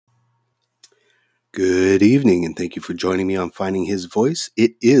Good evening, and thank you for joining me on Finding His Voice.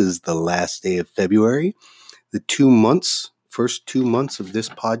 It is the last day of February. The first 2 months of this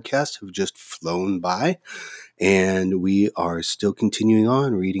podcast have just flown by, and we are still continuing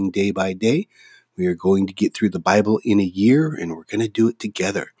on reading day by day. We are going to get through the Bible in a year, and we're going to do it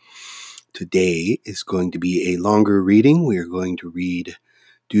together. Today is going to be a longer reading. We are going to read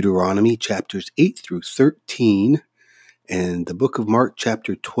Deuteronomy chapters 8 through 13, and the book of Mark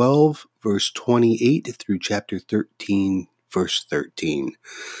chapter 12, verse 28 through chapter 13, verse 13.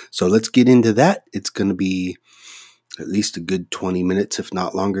 So let's get into that. It's going to be at least a good 20 minutes, if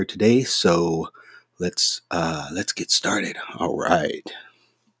not longer today. So let's get started. All right.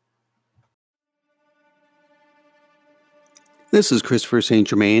 This is Christopher St.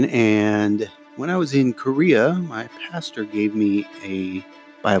 Germain, and when I was in Korea, my pastor gave me a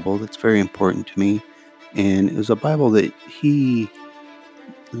Bible that's very important to me, and it was a Bible that he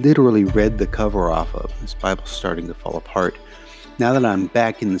literally read the cover off of. This Bible's starting to fall apart. Now that I'm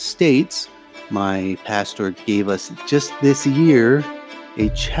back in the States, my pastor gave us just this year a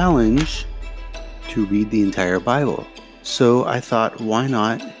challenge to read the entire Bible. So I thought, why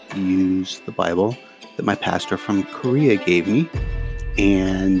not use the Bible that my pastor from Korea gave me?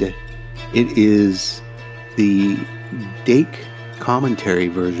 And it is the Dake commentary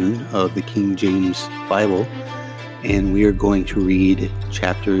version of the King James Bible. And we are going to read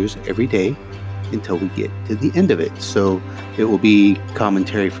chapters every day until we get to the end of it. So it will be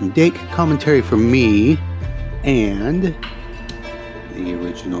commentary from Dake, commentary from me, and the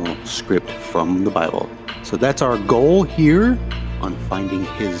original script from the Bible. So that's our goal here on Finding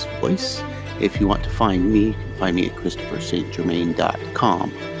His Voice. If you want to find me, you can find me at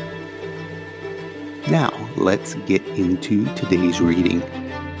ChristopherSt.Germain.com. Now, let's get into today's reading.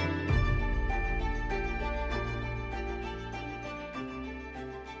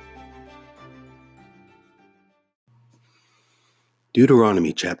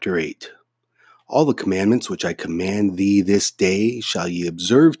 Deuteronomy chapter 8. All the commandments which I command thee this day shall ye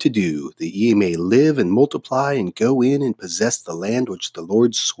observe to do, that ye may live and multiply and go in and possess the land which the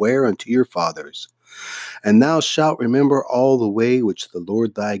Lord sware unto your fathers. And thou shalt remember all the way which the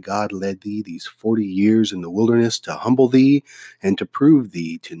Lord thy God led thee these 40 years in the wilderness, to humble thee and to prove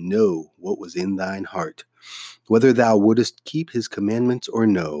thee, to know what was in thine heart, whether thou wouldest keep his commandments or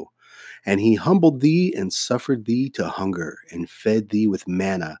no. And he humbled thee and suffered thee to hunger, and fed thee with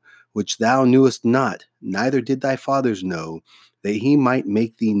manna, which thou knewest not, neither did thy fathers know, that he might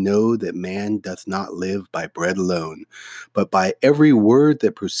make thee know that man doth not live by bread alone, but by every word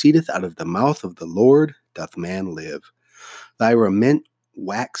that proceedeth out of the mouth of the Lord doth man live. Thy raiment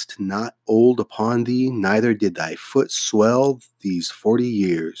waxed not old upon thee, neither did thy foot swell these 40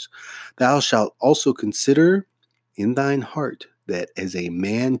 years. Thou shalt also consider in thine heart that as a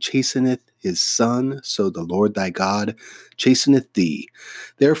man chasteneth his son, so the Lord thy God chasteneth thee.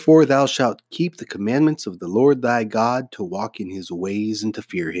 Therefore thou shalt keep the commandments of the Lord thy God, to walk in his ways and to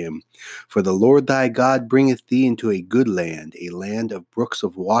fear him. For the Lord thy God bringeth thee into a good land, a land of brooks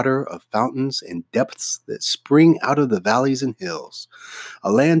of water, of fountains and depths that spring out of the valleys and hills,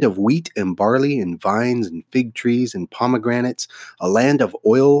 a land of wheat and barley and vines and fig trees and pomegranates, a land of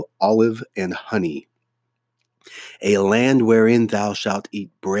oil, olive, and honey, a land wherein thou shalt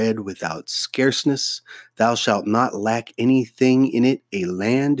eat bread without scarceness. Thou shalt not lack anything in it, a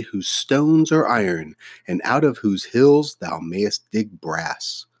land whose stones are iron, and out of whose hills thou mayest dig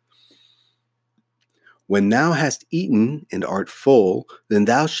brass. When thou hast eaten and art full, then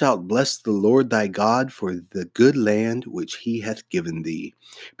thou shalt bless the Lord thy God for the good land which he hath given thee.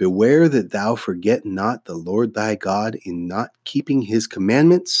 Beware that thou forget not the Lord thy God in not keeping his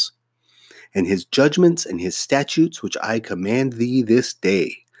commandments, and his judgments and his statutes which I command thee this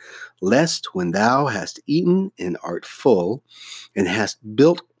day, lest when thou hast eaten and art full, and hast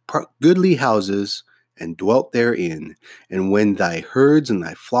built goodly houses, and dwelt therein, and when thy herds and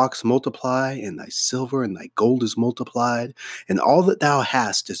thy flocks multiply, and thy silver and thy gold is multiplied, and all that thou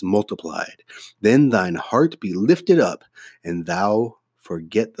hast is multiplied, then thine heart be lifted up, and thou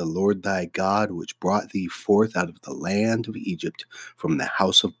forget the Lord thy God, which brought thee forth out of the land of Egypt from the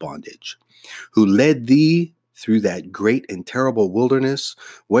house of bondage, who led thee through that great and terrible wilderness,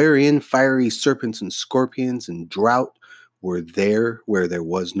 wherein fiery serpents and scorpions and drought were there where there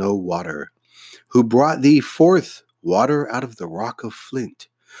was no water, who brought thee forth water out of the rock of flint,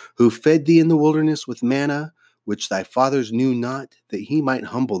 who fed thee in the wilderness with manna, which thy fathers knew not, that he might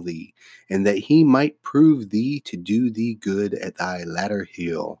humble thee, and that he might prove thee to do thee good at thy latter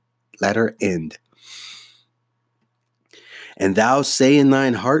end. And thou say in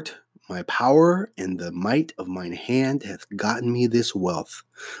thine heart, My power and the might of mine hand hath gotten me this wealth.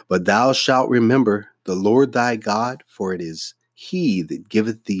 But thou shalt remember the Lord thy God, for it is he that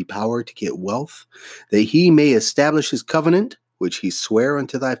giveth thee power to get wealth, that he may establish his covenant, which he sware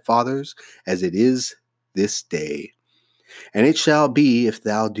unto thy fathers, as it is this day. And it shall be, if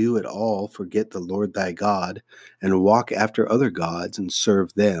thou do at all forget the Lord thy God, and walk after other gods, and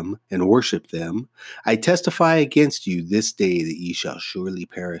serve them, and worship them, I testify against you this day that ye shall surely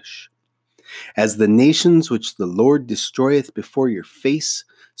perish. As the nations which the Lord destroyeth before your face,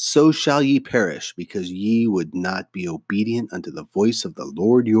 so shall ye perish, because ye would not be obedient unto the voice of the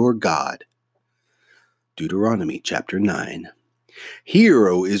Lord your God. Deuteronomy chapter 9. Hear,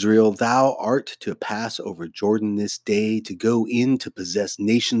 O Israel, thou art to pass over Jordan this day, to go in to possess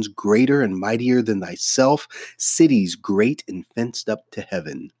nations greater and mightier than thyself, cities great and fenced up to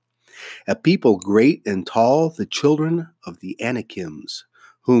heaven. A people great and tall, the children of the Anakims,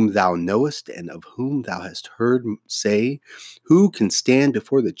 whom thou knowest, and of whom thou hast heard say, who can stand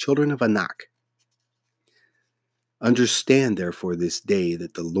before the children of Anak? Understand therefore this day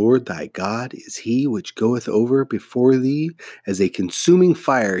that the Lord thy God is he which goeth over before thee as a consuming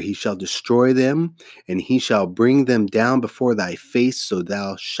fire. He shall destroy them, and he shall bring them down before thy face, so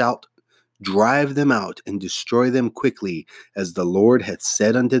thou shalt drive them out and destroy them quickly, as the Lord hath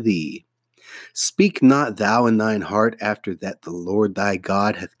said unto thee. Speak not thou in thine heart after that the Lord thy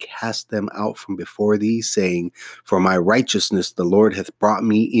God hath cast them out from before thee, saying, For my righteousness the Lord hath brought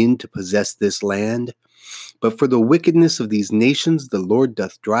me in to possess this land. But for the wickedness of these nations the Lord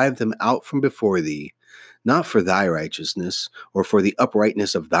doth drive them out from before thee. Not for thy righteousness, or for the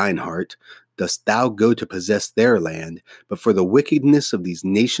uprightness of thine heart, dost thou go to possess their land, but for the wickedness of these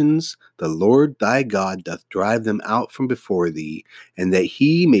nations the Lord thy God doth drive them out from before thee, and that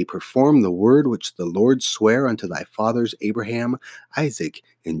he may perform the word which the Lord sware unto thy fathers Abraham, Isaac,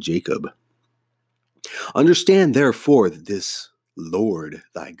 and Jacob. Understand therefore that this Lord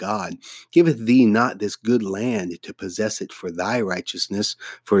thy God giveth thee not this good land to possess it for thy righteousness,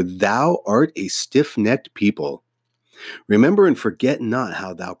 for thou art a stiff-necked people. Remember and forget not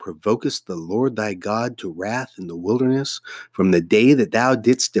how thou provokest the Lord thy God to wrath in the wilderness, from the day that thou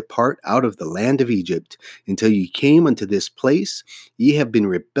didst depart out of the land of Egypt, until ye came unto this place. Ye have been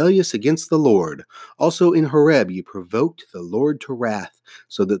rebellious against the Lord. Also in Horeb ye provoked the Lord to wrath,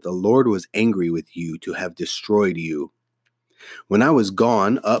 so that the Lord was angry with you to have destroyed you. When I was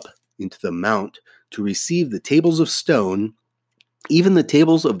gone up into the mount to receive the tables of stone, even the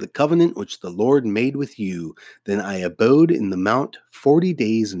tables of the covenant which the Lord made with you, then I abode in the mount 40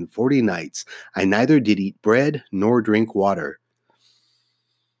 days and 40 nights. I neither did eat bread nor drink water.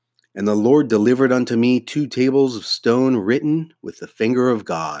 And the Lord delivered unto me 2 tables of stone written with the finger of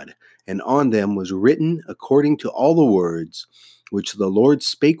God, and on them was written according to all the words which the Lord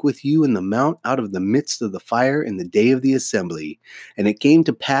spake with you in the mount out of the midst of the fire in the day of the assembly. And it came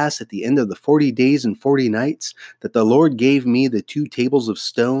to pass at the end of the 40 days and 40 nights that the Lord gave me the 2 tables of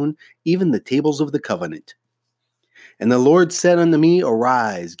stone, even the tables of the covenant. And the Lord said unto me,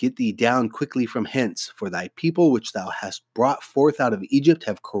 Arise, get thee down quickly from hence, for thy people which thou hast brought forth out of Egypt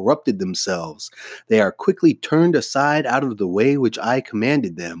have corrupted themselves. They are quickly turned aside out of the way which I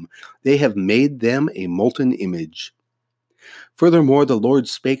commanded them. They have made them a molten image. Furthermore, the Lord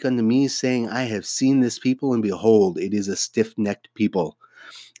spake unto me, saying, I have seen this people, and behold, it is a stiff-necked people.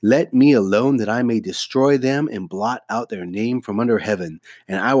 Let me alone that I may destroy them and blot out their name from under heaven,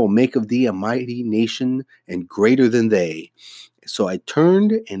 and I will make of thee a mighty nation and greater than they. So I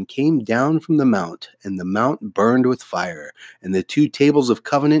turned and came down from the mount, and the mount burned with fire, and the 2 tables of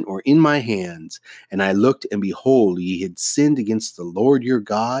covenant were in my hands. And I looked, and behold, ye had sinned against the Lord your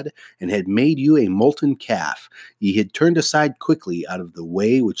God, and had made you a molten calf. Ye had turned aside quickly out of the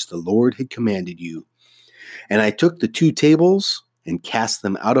way which the Lord had commanded you. And I took the 2 tables, and cast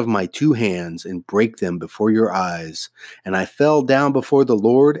them out of my 2 hands, and brake them before your eyes. And I fell down before the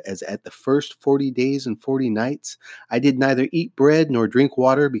Lord, as at the first 40 days and 40 nights. I did neither eat bread nor drink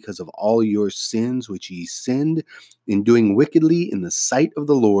water, because of all your sins which ye sinned, in doing wickedly in the sight of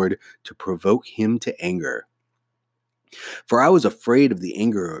the Lord, to provoke him to anger. For I was afraid of the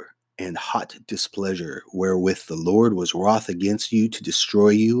anger and hot displeasure wherewith the Lord was wroth against you to destroy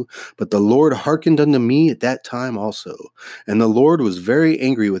you. But the Lord hearkened unto me at that time also. And the Lord was very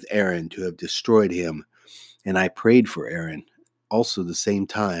angry with Aaron to have destroyed him. And I prayed for Aaron also the same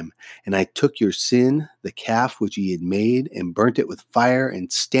time. And I took your sin, the calf which ye had made, and burnt it with fire,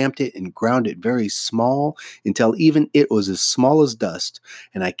 and stamped it, and ground it very small, until even it was as small as dust.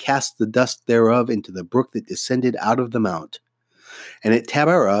 And I cast the dust thereof into the brook that descended out of the mount. And at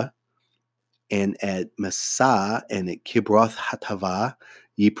Taberah, and at Massah, and at Kibroth Hatavah,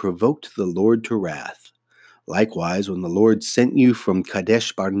 ye provoked the Lord to wrath. Likewise, when the Lord sent you from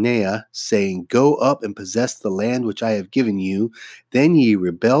Kadesh Barnea, saying, Go up and possess the land which I have given you, then ye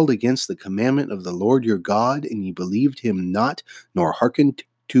rebelled against the commandment of the Lord your God, and ye believed him not, nor hearkened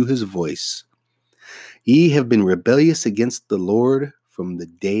to his voice. Ye have been rebellious against the Lord from the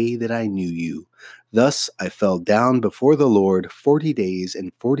day that I knew you. Thus I fell down before the Lord 40 days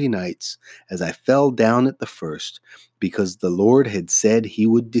and 40 nights, as I fell down at the first, because the Lord had said he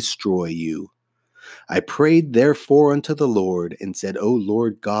would destroy you. I prayed therefore unto the Lord, and said, O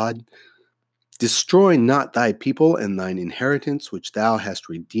Lord God, destroy not thy people and thine inheritance, which thou hast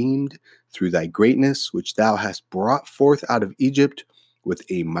redeemed through thy greatness, which thou hast brought forth out of Egypt with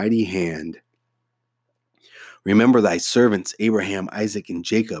a mighty hand. Remember thy servants Abraham, Isaac, and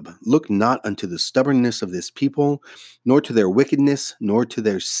Jacob. Look not unto the stubbornness of this people, nor to their wickedness, nor to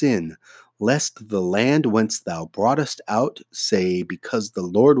their sin, lest the land whence thou broughtest out say, because the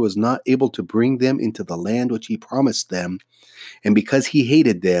Lord was not able to bring them into the land which he promised them, and because he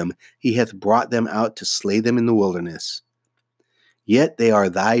hated them, he hath brought them out to slay them in the wilderness. Yet they are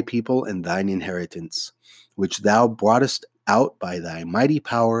thy people and thine inheritance, which thou broughtest out by thy mighty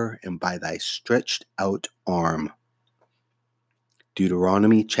power and by thy stretched out arm.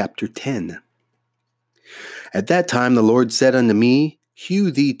 Deuteronomy chapter 10. At that time the Lord said unto me,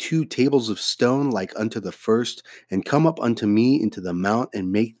 Hew thee 2 tables of stone like unto the first, and come up unto me into the mount,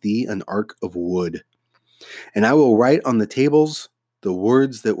 and make thee an ark of wood. And I will write on the tables the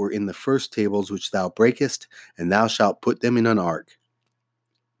words that were in the first tables which thou breakest, and thou shalt put them in an ark.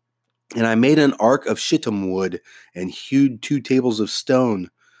 And I made an ark of shittim wood, and hewed 2 tables of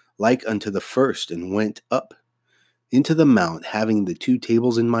stone like unto the first, and went up into the mount, having the 2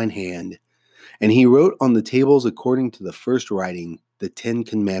 tables in mine hand. And he wrote on the tables according to the first writing the 10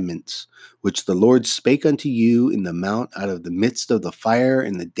 commandments, which the Lord spake unto you in the mount out of the midst of the fire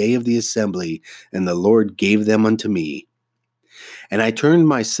in the day of the assembly, and the Lord gave them unto me. And I turned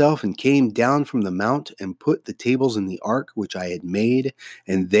myself and came down from the mount, and put the tables in the ark which I had made,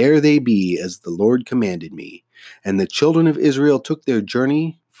 and there they be as the Lord commanded me. And the children of Israel took their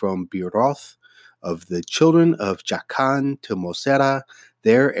journey from Beeroth of the children of Jachan to Mosera.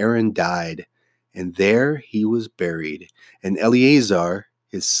 There Aaron died, and there he was buried. And Eleazar,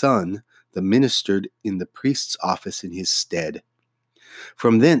 his son, ministered in the priest's office in his stead.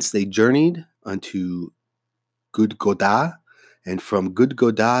 From thence they journeyed unto Gudgodah, and from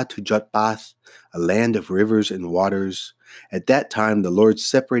Gudgodah to Jotbath, a land of rivers and waters. At that time the Lord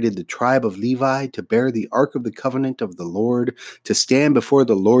separated the tribe of Levi to bear the ark of the covenant of the Lord, to stand before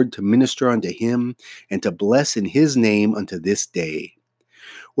the Lord to minister unto him, and to bless in his name unto this day.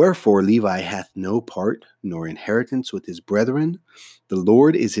 Wherefore Levi hath no part nor inheritance with his brethren. The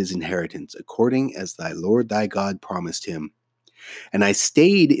Lord is his inheritance, according as thy Lord thy God promised him. And I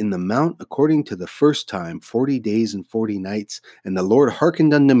stayed in the mount according to the first time 40 days and 40 nights, and the Lord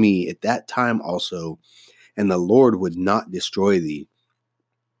hearkened unto me at that time also, and the Lord would not destroy thee.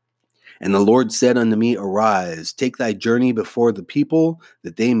 And the Lord said unto me, Arise, take thy journey before the people,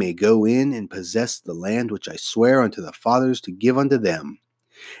 that they may go in and possess the land which I swear unto the fathers to give unto them.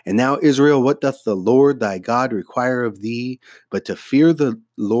 And now, Israel, what doth the Lord thy God require of thee, but to fear the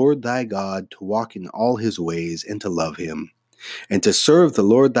Lord thy God, to walk in all his ways, and to love him, and to serve the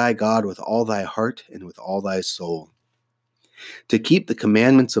Lord thy God with all thy heart and with all thy soul, to keep the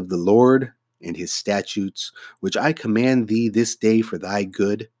commandments of the Lord and his statutes, which I command thee this day for thy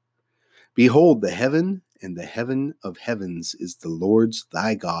good. Behold, the heaven and the heaven of heavens is the Lord's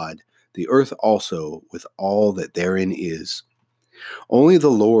thy God, the earth also with all that therein is. Only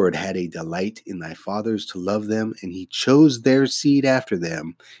the Lord had a delight in thy fathers to love them, and he chose their seed after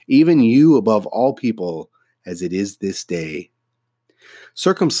them, even you above all people, as it is this day.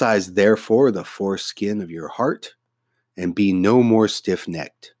 Circumcise therefore the foreskin of your heart, and be no more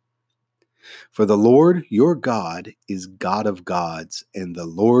stiff-necked. For the Lord your God is God of gods, and the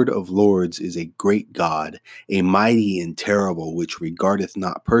Lord of lords is a great God, a mighty and terrible, which regardeth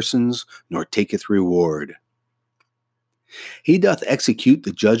not persons, nor taketh reward. He doth execute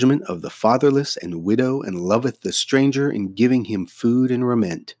the judgment of the fatherless and widow, and loveth the stranger in giving him food and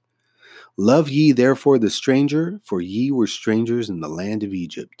raiment. Love ye therefore the stranger, for ye were strangers in the land of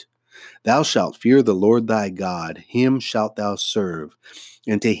Egypt. Thou shalt fear the Lord thy God, him shalt thou serve,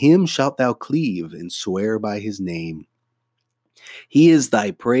 and to him shalt thou cleave, and swear by his name. He is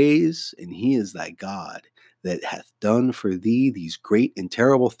thy praise, and he is thy God, that hath done for thee these great and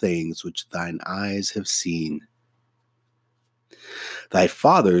terrible things which thine eyes have seen. Thy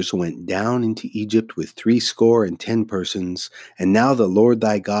fathers went down into Egypt with 70 persons, and now the Lord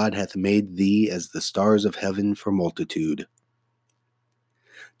thy God hath made thee as the stars of heaven for multitude.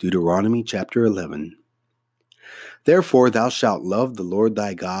 Deuteronomy chapter 11. Therefore thou shalt love the Lord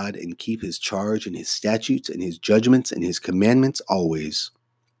thy God, and keep his charge and his statutes and his judgments and his commandments always.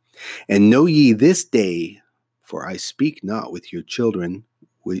 And know ye this day, for I speak not with your children,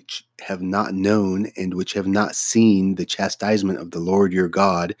 which have not known and which have not seen the chastisement of the Lord your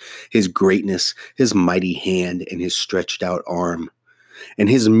God, his greatness, his mighty hand, and his stretched out arm, and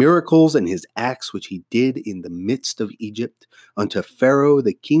his miracles and his acts which he did in the midst of Egypt, unto Pharaoh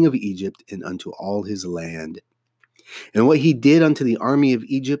the king of Egypt, and unto all his land. And what he did unto the army of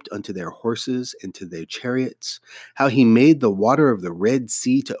Egypt, unto their horses, and to their chariots, how he made the water of the Red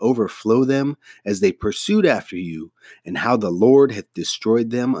Sea to overflow them, as they pursued after you, and how the Lord hath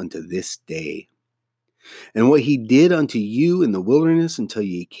destroyed them unto this day. And what he did unto you in the wilderness until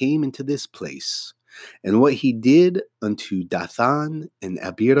ye came into this place. And what he did unto Dathan and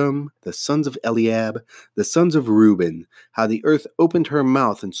Abiram, the sons of Eliab, the sons of Reuben, how the earth opened her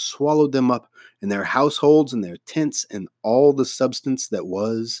mouth and swallowed them up, and their households and their tents, and all the substance that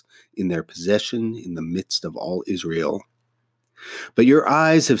was in their possession in the midst of all Israel. But your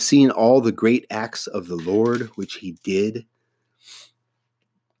eyes have seen all the great acts of the Lord which he did.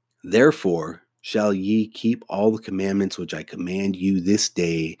 Therefore shall ye keep all the commandments which I command you this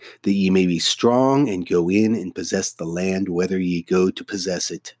day, that ye may be strong and go in and possess the land whither ye go to possess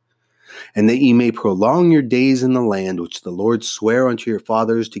it, and that ye may prolong your days in the land which the Lord sware unto your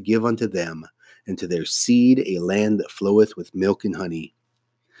fathers to give unto them, and to their seed, a land that floweth with milk and honey.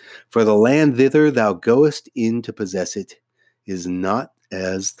 For the land thither thou goest in to possess it is not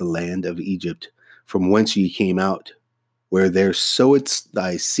as the land of Egypt, from whence ye came out, where there sowest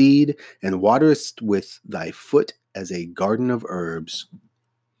thy seed, and waterest with thy foot as a garden of herbs.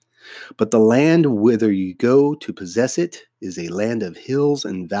 But the land whither you go to possess it is a land of hills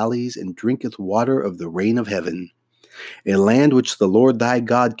and valleys, and drinketh water of the rain of heaven. A land which the Lord thy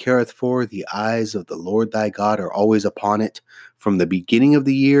God careth for. The eyes of the Lord thy God are always upon it, from the beginning of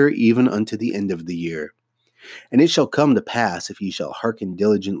the year even unto the end of the year. And it shall come to pass, if ye shall hearken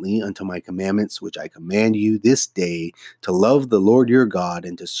diligently unto my commandments, which I command you this day, to love the Lord your God,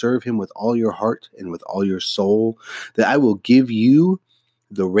 and to serve him with all your heart and with all your soul, that I will give you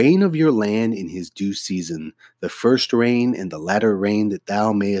the rain of your land in his due season, the first rain and the latter rain, that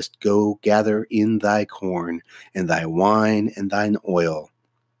thou mayest go gather in thy corn, and thy wine, and thine oil.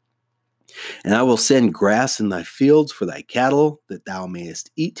 And I will send grass in thy fields for thy cattle, that thou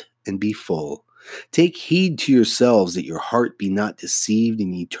mayest eat and be full. Take heed to yourselves that your heart be not deceived,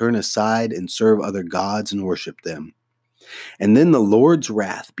 and ye turn aside and serve other gods and worship them. And then the Lord's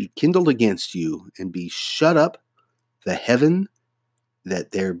wrath be kindled against you, and be shut up the heaven,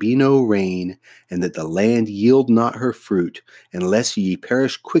 that there be no rain, and that the land yield not her fruit, unless ye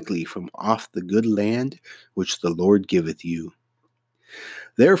perish quickly from off the good land which the Lord giveth you.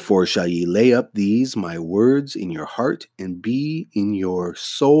 Therefore shall ye lay up these my words in your heart, and be in your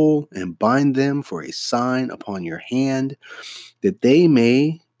soul, and bind them for a sign upon your hand, that they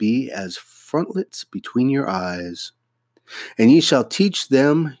may be as frontlets between your eyes. And ye shall teach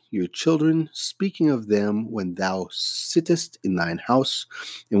them your children, speaking of them when thou sittest in thine house,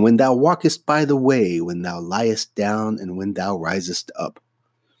 and when thou walkest by the way, when thou liest down, and when thou risest up.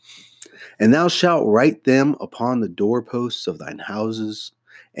 And thou shalt write them upon the doorposts of thine houses,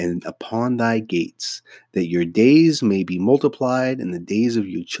 and upon thy gates, that your days may be multiplied, and the days of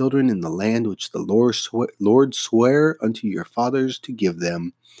your children in the land which the Lord sware unto your fathers to give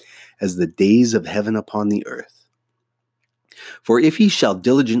them, as the days of heaven upon the earth. For if ye shall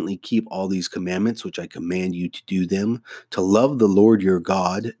diligently keep all these commandments which I command you to do them, to love the Lord your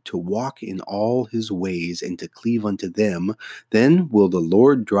God, to walk in all his ways, and to cleave unto them, then will the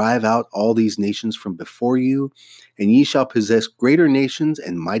Lord drive out all these nations from before you, and ye shall possess greater nations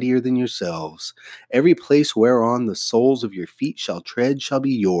and mightier than yourselves. Every place whereon the soles of your feet shall tread shall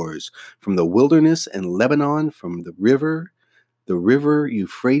be yours, from the wilderness and Lebanon, from the river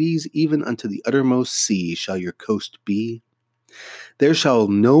Euphrates, even unto the uttermost sea shall your coast be. There shall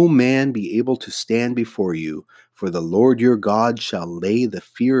no man be able to stand before you, for the Lord your God shall lay the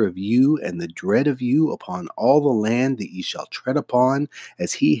fear of you and the dread of you upon all the land that ye shall tread upon,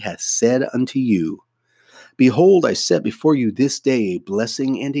 as he hath said unto you. Behold, I set before you this day a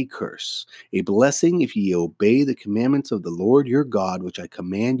blessing and a curse. A blessing if ye obey the commandments of the Lord your God, which I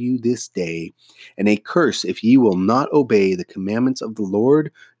command you this day, and a curse if ye will not obey the commandments of the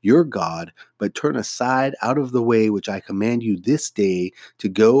Lord your God, but turn aside out of the way which I command you this day, to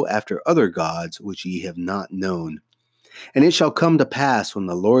go after other gods which ye have not known. And it shall come to pass, when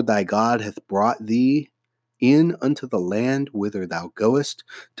the Lord thy God hath brought thee in unto the land whither thou goest,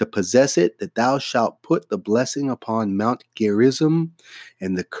 to possess it, that thou shalt put the blessing upon Mount Gerizim,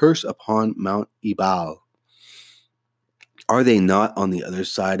 and the curse upon Mount Ebal. Are they not on the other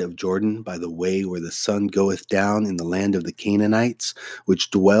side of Jordan, by the way where the sun goeth down, in the land of the Canaanites,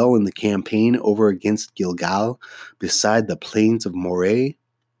 which dwell in the campaign over against Gilgal, beside the plains of Moreh?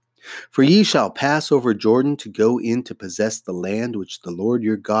 For ye shall pass over Jordan to go in to possess the land which the Lord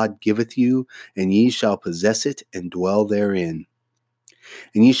your God giveth you, and ye shall possess it and dwell therein.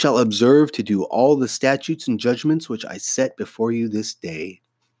 And ye shall observe to do all the statutes and judgments which I set before you this day.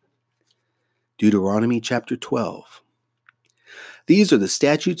 Deuteronomy chapter 12. These are the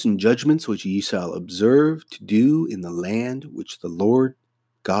statutes and judgments which ye shall observe to do in the land which the Lord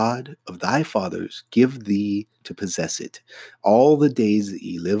God of thy fathers give thee to possess it, all the days that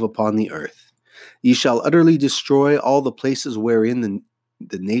ye live upon the earth. Ye shall utterly destroy all the places wherein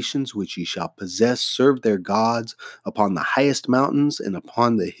the nations which ye shall possess serve their gods, upon the highest mountains and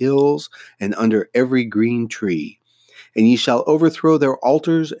upon the hills and under every green tree. And ye shall overthrow their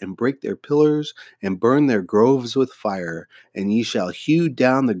altars, and break their pillars, and burn their groves with fire. And ye shall hew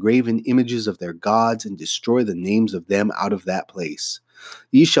down the graven images of their gods, and destroy the names of them out of that place.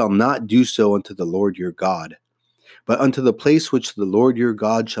 Ye shall not do so unto the Lord your God, but unto the place which the Lord your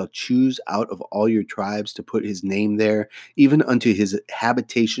God shall choose out of all your tribes to put his name there, even unto his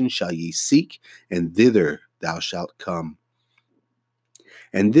habitation shall ye seek, and thither thou shalt come.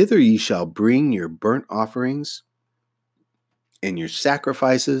 And thither ye shall bring your burnt offerings, and your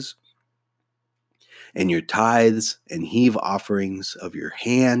sacrifices, and your tithes and heave offerings of your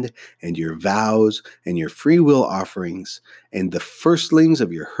hand, and your vows, and your freewill offerings, and the firstlings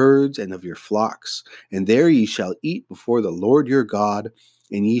of your herds and of your flocks. And there ye shall eat before the Lord your God,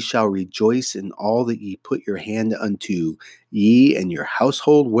 and ye shall rejoice in all that ye put your hand unto, ye and your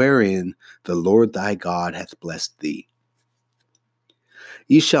household wherein the Lord thy God hath blessed thee.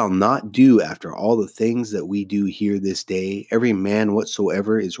 Ye shall not do after all the things that we do here this day, every man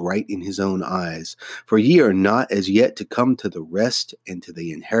whatsoever is right in his own eyes. For ye are not as yet to come to the rest and to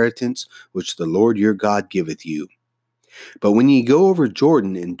the inheritance which the Lord your God giveth you. But when ye go over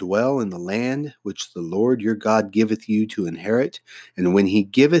Jordan and dwell in the land which the Lord your God giveth you to inherit, and when he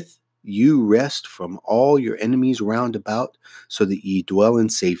giveth you rest from all your enemies round about, so that ye dwell in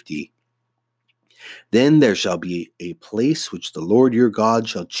safety, then there shall be a place which the Lord your God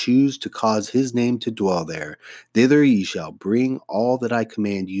shall choose to cause his name to dwell there. Thither ye shall bring all that I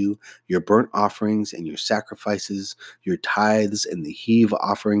command you, your burnt offerings and your sacrifices, your tithes and the heave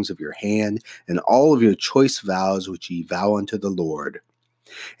offerings of your hand, and all of your choice vows which ye vow unto the Lord.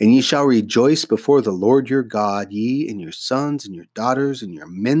 And ye shall rejoice before the Lord your God, ye and your sons and your daughters and your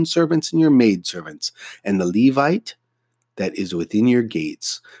men servants and your maid servants, and the Levite that is within your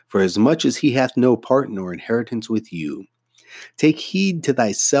gates, for as much as he hath no part nor inheritance with you. Take heed to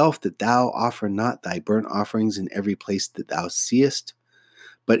thyself that thou offer not thy burnt offerings in every place that thou seest,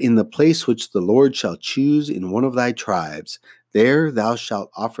 but in the place which the Lord shall choose in one of thy tribes. There thou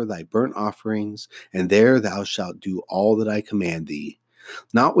shalt offer thy burnt offerings, and there thou shalt do all that I command thee.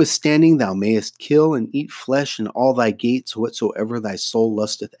 Notwithstanding, thou mayest kill and eat flesh in all thy gates, whatsoever thy soul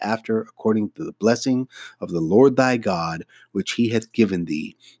lusteth after, according to the blessing of the Lord thy God, which he hath given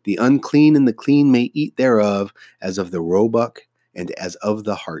thee. The unclean and the clean may eat thereof, as of the roebuck and as of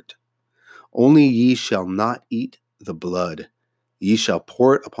the hart. Only ye shall not eat the blood. Ye shall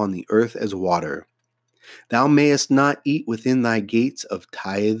pour it upon the earth as water. Thou mayest not eat within thy gates of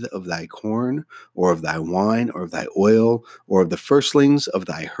tithe of thy corn, or of thy wine, or of thy oil, or of the firstlings of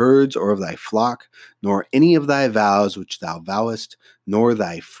thy herds, or of thy flock, nor any of thy vows which thou vowest, nor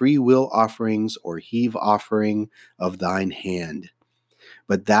thy free will offerings, or heave offering of thine hand.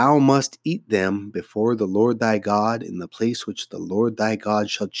 But thou must eat them before the Lord thy God in the place which the Lord thy God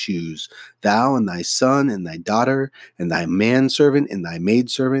shall choose, thou and thy son and thy daughter, and thy manservant and thy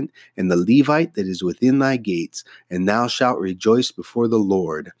maidservant, and the Levite that is within thy gates, and thou shalt rejoice before the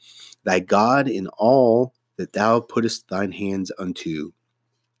Lord thy God in all that thou puttest thine hands unto.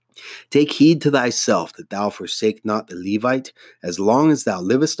 Take heed to thyself that thou forsake not the Levite, as long as thou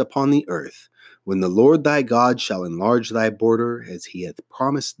livest upon the earth. When the Lord thy God shall enlarge thy border, as he hath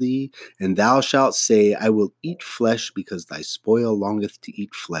promised thee, and thou shalt say, I will eat flesh, because thy spoil longeth to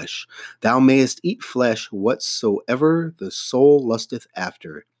eat flesh. Thou mayest eat flesh whatsoever the soul lusteth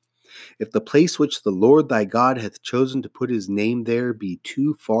after. If the place which the Lord thy God hath chosen to put his name there be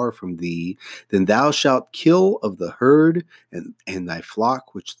too far from thee, then thou shalt kill of the herd and thy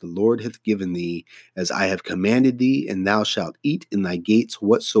flock which the Lord hath given thee, as I have commanded thee, and thou shalt eat in thy gates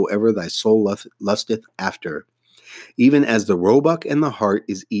whatsoever thy soul lusteth after. Even as the roebuck and the hart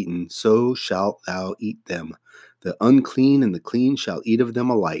is eaten, so shalt thou eat them. The unclean and the clean shall eat of them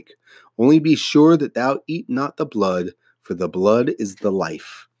alike. Only be sure that thou eat not the blood, for the blood is the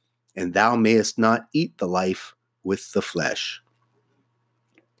life, and thou mayest not eat the life with the flesh.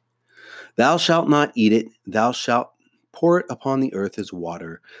 Thou shalt not eat it, thou shalt pour it upon the earth as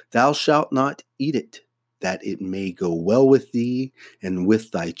water. Thou shalt not eat it, that it may go well with thee and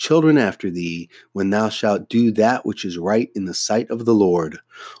with thy children after thee, when thou shalt do that which is right in the sight of the Lord.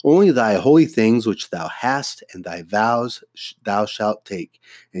 Only thy holy things which thou hast and thy vows thou shalt take,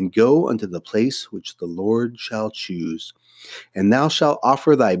 and go unto the place which the Lord shall choose. And thou shalt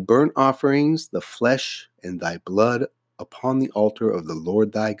offer thy burnt offerings, the flesh and thy blood, upon the altar of the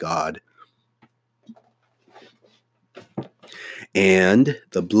Lord thy God. And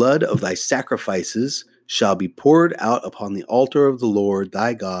the blood of thy sacrifices shall be poured out upon the altar of the Lord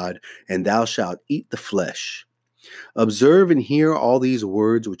thy God, and thou shalt eat the flesh. Observe and hear all these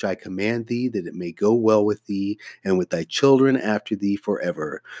words which I command thee, that it may go well with thee and with thy children after thee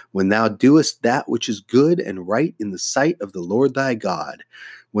forever, when thou doest that which is good and right in the sight of the Lord thy God.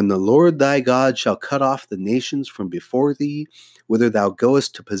 When the Lord thy God shall cut off the nations from before thee, whither thou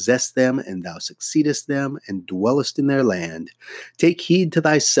goest to possess them, and thou succeedest them, and dwellest in their land. Take heed to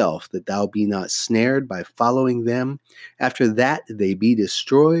thyself, that thou be not snared by following them, after that they be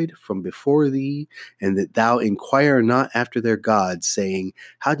destroyed from before thee, and that thou inquire not after their gods, saying,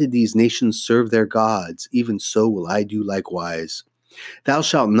 How did these nations serve their gods? Even so will I do likewise. Thou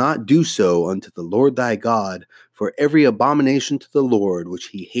shalt not do so unto the Lord thy God, for every abomination to the Lord which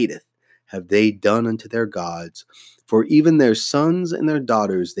he hateth have they done unto their gods. For even their sons and their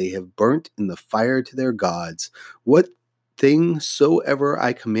daughters they have burnt in the fire to their gods. What thing soever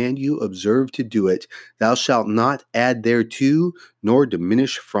I command you, observe to do it. Thou shalt not add thereto, nor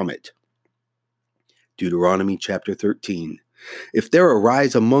diminish from it. Deuteronomy chapter 13. If there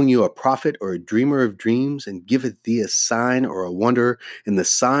arise among you a prophet or a dreamer of dreams, and giveth thee a sign or a wonder, and the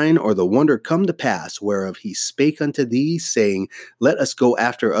sign or the wonder come to pass, whereof he spake unto thee, saying, Let us go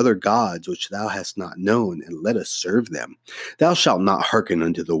after other gods which thou hast not known, and let us serve them. Thou shalt not hearken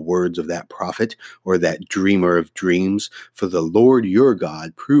unto the words of that prophet or that dreamer of dreams, for the Lord your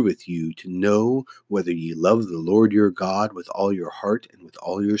God proveth you to know whether ye love the Lord your God with all your heart and with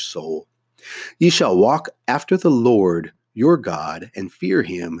all your soul. Ye shall walk after the Lord your God, and fear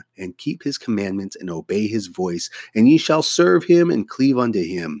him, and keep his commandments, and obey his voice, and ye shall serve him, and cleave unto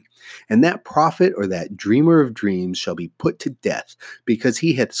him. And that prophet or that dreamer of dreams shall be put to death, because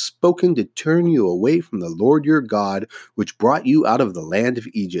he hath spoken to turn you away from the Lord your God, which brought you out of the land of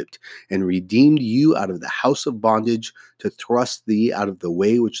Egypt, and redeemed you out of the house of bondage, to thrust thee out of the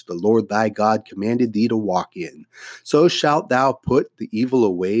way which the Lord thy God commanded thee to walk in. So shalt thou put the evil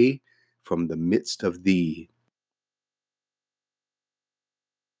away from the midst of thee.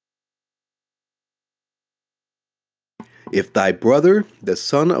 If thy brother, the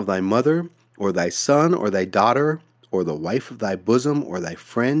son of thy mother, or thy son, or thy daughter, or the wife of thy bosom, or thy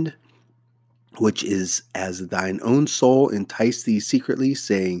friend, which is as thine own soul, entice thee secretly,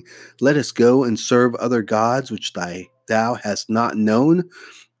 saying, Let us go and serve other gods which thou hast not known,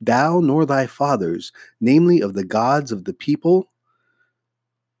 thou nor thy fathers, namely of the gods of the people,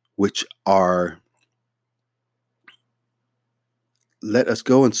 which are let us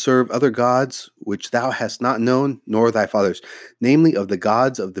go and serve other gods which thou hast not known, nor thy fathers, namely of the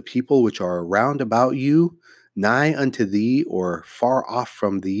gods of the people which are round about you, nigh unto thee, or far off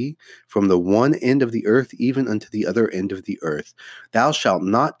from thee, from the one end of the earth even unto the other end of the earth. Thou shalt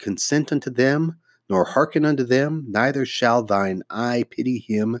not consent unto them, nor hearken unto them, neither shall thine eye pity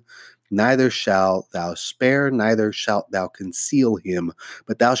him, neither shalt thou spare, neither shalt thou conceal him,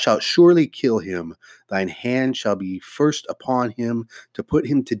 but thou shalt surely kill him. Thine hand shall be first upon him to put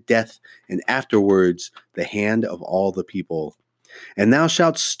him to death, and afterwards the hand of all the people. And thou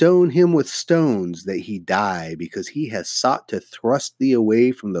shalt stone him with stones, that he die, because he hath sought to thrust thee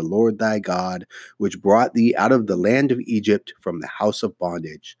away from the Lord thy God, which brought thee out of the land of Egypt, from the house of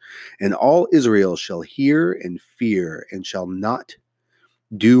bondage. And all Israel shall hear and fear, and shall not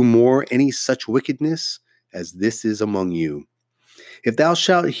do more any such wickedness as this is among you. If thou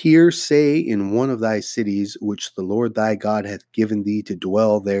shalt hear say in one of thy cities, which the Lord thy God hath given thee to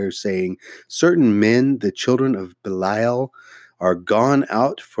dwell there, saying, Certain men, the children of Belial, are gone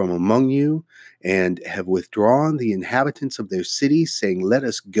out from among you, and have withdrawn the inhabitants of their cities, saying, Let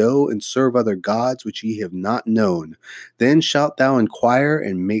us go and serve other gods which ye have not known. Then shalt thou inquire,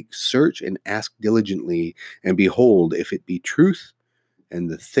 and make search, and ask diligently, and behold, if it be truth, And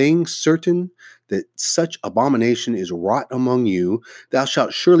the thing certain that such abomination is wrought among you, thou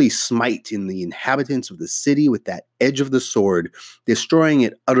shalt surely smite in the inhabitants of the city with that edge of the sword, destroying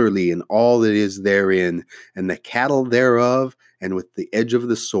it utterly and all that is therein, and the cattle thereof, and with the edge of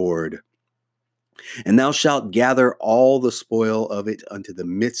the sword. And thou shalt gather all the spoil of it unto the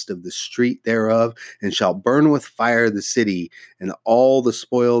midst of the street thereof, and shalt burn with fire the city, and all the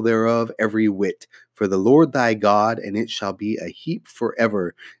spoil thereof every whit. For the Lord thy God, and it shall be a heap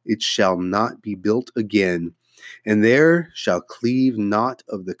forever, it shall not be built again. And there shall cleave naught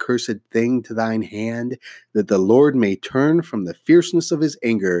of the cursed thing to thine hand, that the Lord may turn from the fierceness of his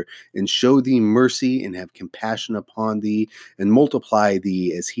anger, and show thee mercy, and have compassion upon thee, and multiply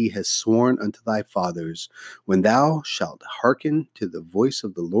thee as he has sworn unto thy fathers, when thou shalt hearken to the voice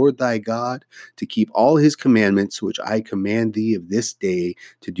of the Lord thy God, to keep all his commandments which I command thee of this day,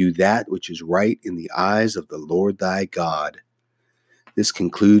 to do that which is right in the eyes of the Lord thy God. This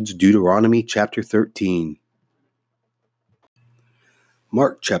concludes Deuteronomy chapter 13.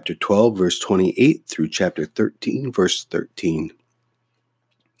 Mark chapter 12, verse 28 through chapter 13, verse 13.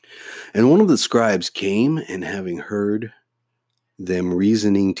 And one of the scribes came, and having heard them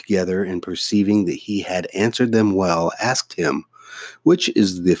reasoning together, and perceiving that he had answered them well, asked him, which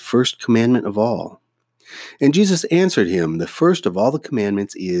is the first commandment of all? And Jesus answered him, the first of all the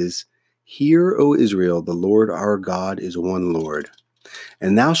commandments is, Hear, O Israel, the Lord our God is one Lord.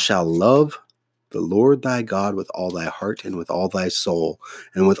 And thou shalt love the Lord thy God with all thy heart, and with all thy soul,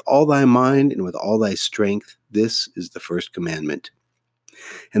 and with all thy mind, and with all thy strength. This is the first commandment.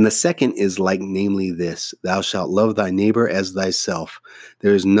 And the second is like, namely this, Thou shalt love thy neighbor as thyself.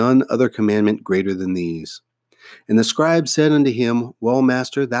 There is none other commandment greater than these. And the scribe said unto him, Well,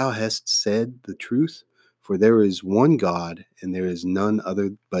 master, thou hast said the truth, for there is one God, and there is none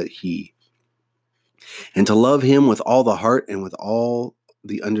other but he. And to love him with all the heart, and with all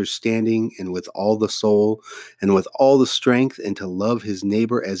the understanding, and with all the soul, and with all the strength, and to love his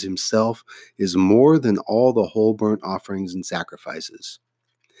neighbor as himself, is more than all the whole burnt offerings and sacrifices.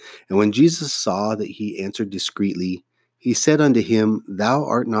 And when Jesus saw that he answered discreetly, he said unto him, Thou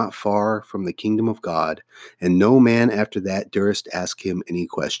art not far from the kingdom of God. And no man after that durst ask him any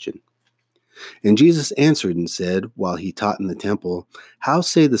question. And Jesus answered and said, while he taught in the temple, How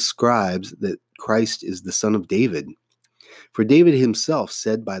say the scribes that Christ is the son of David? For David himself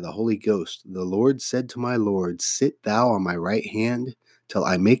said by the Holy Ghost, The Lord said to my Lord, Sit thou on my right hand, till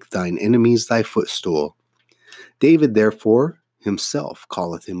I make thine enemies thy footstool. David therefore himself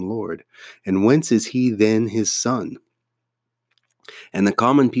calleth him Lord. And whence is he then his son? And the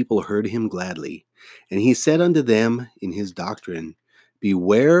common people heard him gladly. And he said unto them in his doctrine,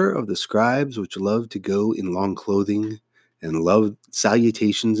 Beware of the scribes which love to go in long clothing, and love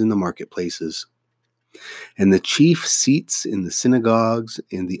salutations in the marketplaces, and the chief seats in the synagogues,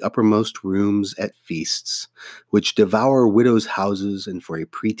 and the uppermost rooms at feasts, which devour widows' houses, and for a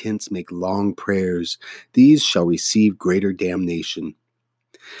pretense make long prayers. These shall receive greater damnation.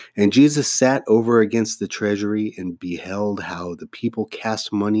 And Jesus sat over against the treasury, and beheld how the people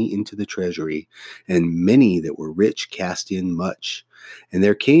cast money into the treasury, and many that were rich cast in much. And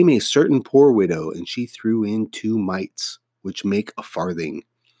there came a certain poor widow, and she threw in 2 mites, which make a farthing.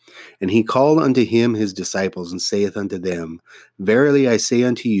 And he called unto him his disciples, and saith unto them, Verily I say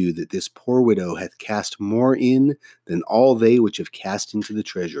unto you, that this poor widow hath cast more in than all they which have cast into the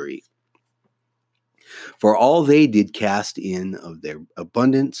treasury. For all they did cast in of their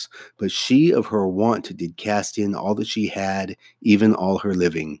abundance, but she of her want did cast in all that she had, even all her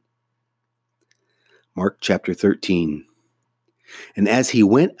living. Mark chapter 13. And as he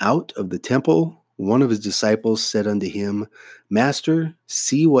went out of the temple, one of his disciples said unto him, Master,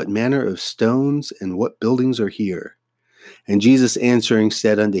 see what manner of stones and what buildings are here. And Jesus answering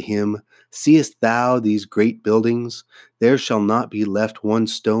said unto him, Seest thou these great buildings? There shall not be left one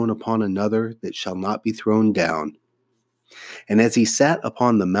stone upon another that shall not be thrown down. And as he sat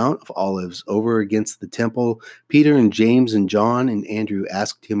upon the Mount of Olives over against the temple, Peter and James and John and Andrew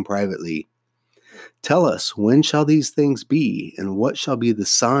asked him privately, Tell us, when shall these things be, and what shall be the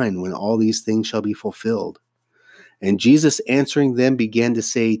sign when all these things shall be fulfilled? And Jesus answering them began to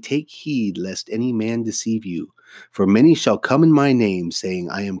say, Take heed lest any man deceive you. For many shall come in my name, saying,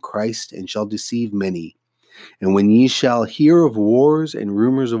 I am Christ, and shall deceive many. And when ye shall hear of wars and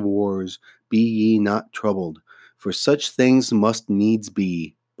rumors of wars, be ye not troubled. For such things must needs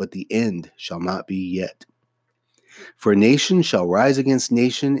be, but the end shall not be yet. For nation shall rise against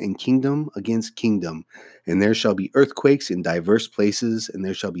nation, and kingdom against kingdom. And there shall be earthquakes in divers places, and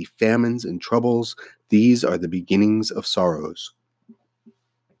there shall be famines and troubles. These are the beginnings of sorrows.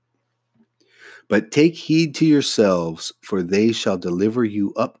 But take heed to yourselves, for they shall deliver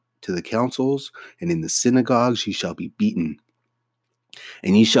you up to the councils, and in the synagogues ye shall be beaten.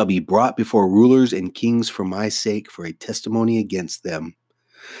 And ye shall be brought before rulers and kings for my sake, for a testimony against them.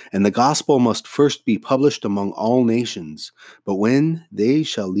 And the gospel must first be published among all nations. But when they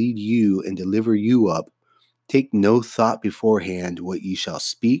shall lead you and deliver you up, take no thought beforehand what ye shall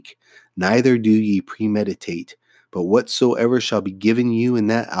speak, neither do ye premeditate. But whatsoever shall be given you in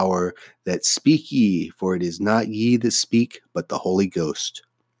that hour, that speak ye, for it is not ye that speak, but the Holy Ghost.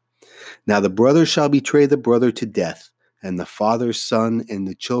 Now the brother shall betray the brother to death, and the father's son, and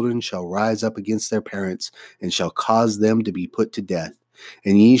the children shall rise up against their parents, and shall cause them to be put to death.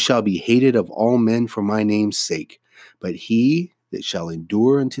 And ye shall be hated of all men for my name's sake. But he that shall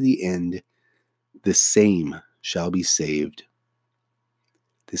endure unto the end, the same shall be saved.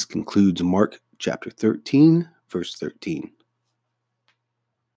 This concludes Mark chapter 13, verse 13.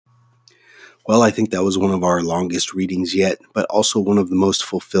 Well, I think that was one of our longest readings yet, but also one of the most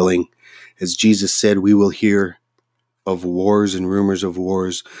fulfilling. As Jesus said, we will hear of wars and rumors of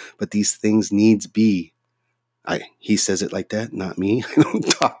wars, but these things needs be. He says it like that, not me. I don't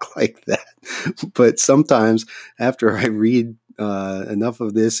talk like that. But sometimes after I read enough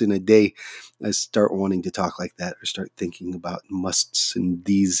of this in a day, I start wanting to talk like that, or start thinking about musts and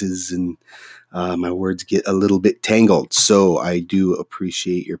theses, and my words get a little bit tangled. So I do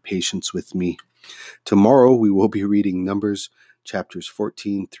appreciate your patience with me. Tomorrow we will be reading Numbers chapters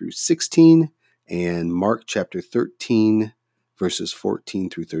 14 through 16 and Mark chapter 13, verses 14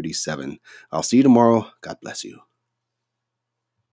 through 37. I'll see you tomorrow. God bless you.